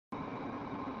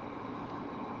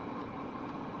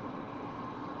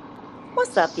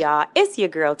What's up, y'all? It's your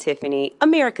girl Tiffany,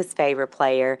 America's favorite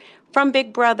player from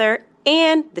Big Brother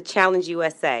and the Challenge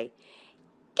USA.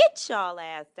 Get y'all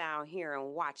ass down here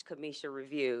and watch Kamisha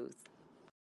reviews.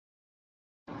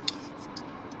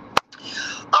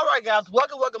 All right, guys,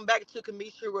 welcome back to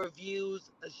Kamisha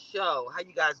Reviews show. How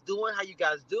you guys doing?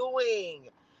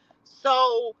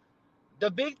 So, the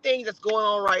big thing that's going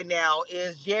on right now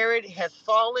is Jared has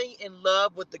fallen in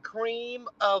love with the cream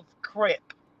of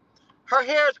crimp. Her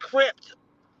hair is crimped.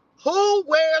 Who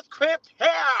wears crimped hair?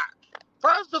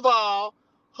 First of all,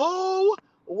 who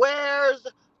wears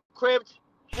crimped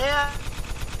hair?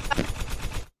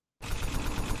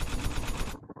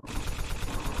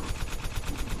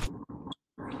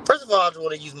 First of all, I just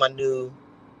want to use my new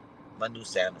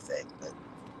sound effect. But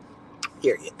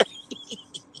here you.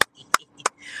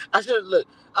 I should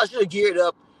have geared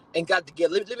up and got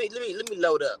together. Let me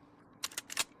load up.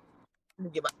 Let me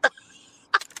get my.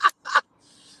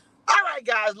 All right,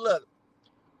 guys, look,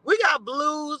 we got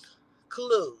Blue's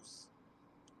Clues.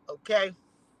 Okay,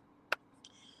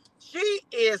 she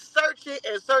is searching,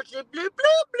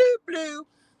 blue,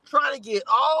 trying to get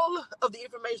all of the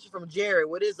information from Jared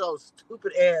with his old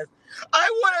stupid ass. I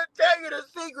want to tell you the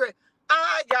secret.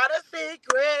 I got a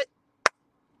secret.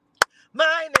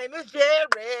 My name is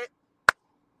Jared.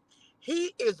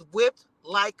 He is whipped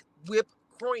like whipped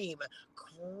cream.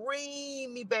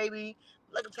 Creamy, baby.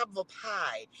 Like on top of a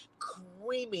pie.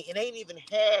 Creamy. And ain't even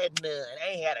had none. I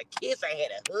ain't had a kiss. I ain't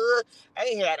had a hug. I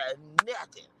ain't had a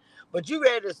nothing. But you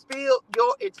ready to spill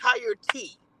your entire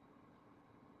tea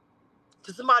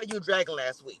to somebody you dragging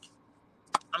last week.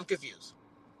 I'm confused.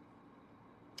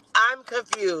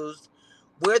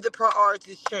 Where the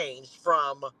priorities changed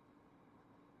from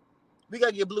we got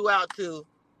to get Blue out to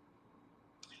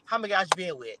how many guys you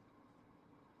been with?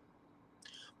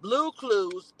 Blue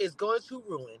Clues is going to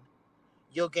ruin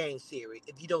your game series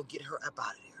if you don't get her up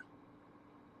out of there.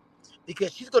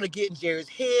 Because she's going to get in Jerry's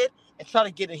head and try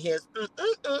to get in his boo,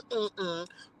 boo,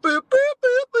 boo,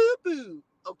 boo, boo.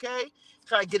 Okay?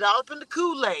 Try to get all up in the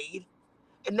Kool-Aid.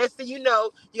 And next thing you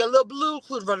know, you got a little Blue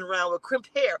Clues running around with crimped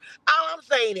hair. All I'm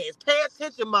saying is, pay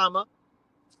attention, mama.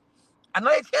 I know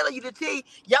they're telling you the tea.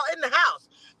 Y'all in the house.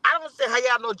 I don't understand how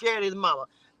y'all know Jared is mama.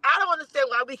 I don't understand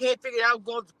why we can't figure out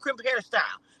going to crimp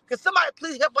hairstyle. Can somebody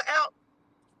please help her out?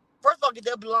 First of all, get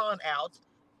that blonde out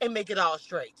and make it all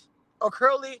straight. Or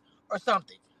curly or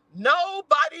something.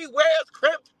 Nobody wears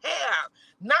crimped hair.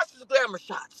 Not just glamour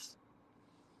shots.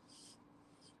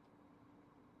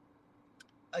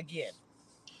 Again,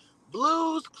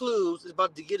 Blue's Clues is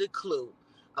about to get a clue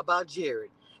about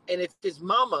Jared. And if his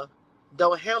mama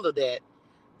don't handle that,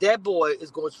 that boy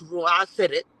is going to ruin. I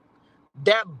said it.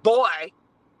 That boy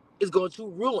is going to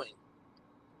ruin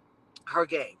her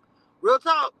game. Real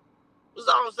talk. That's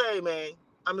all I'm saying, man.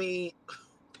 I mean,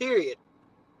 period.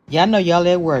 Y'all know y'all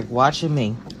at work watching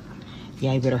me.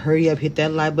 Y'all better hurry up, hit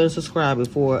that like button, subscribe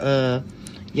before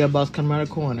your boss come around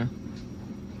the corner.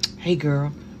 Hey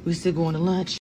girl, we still going to lunch?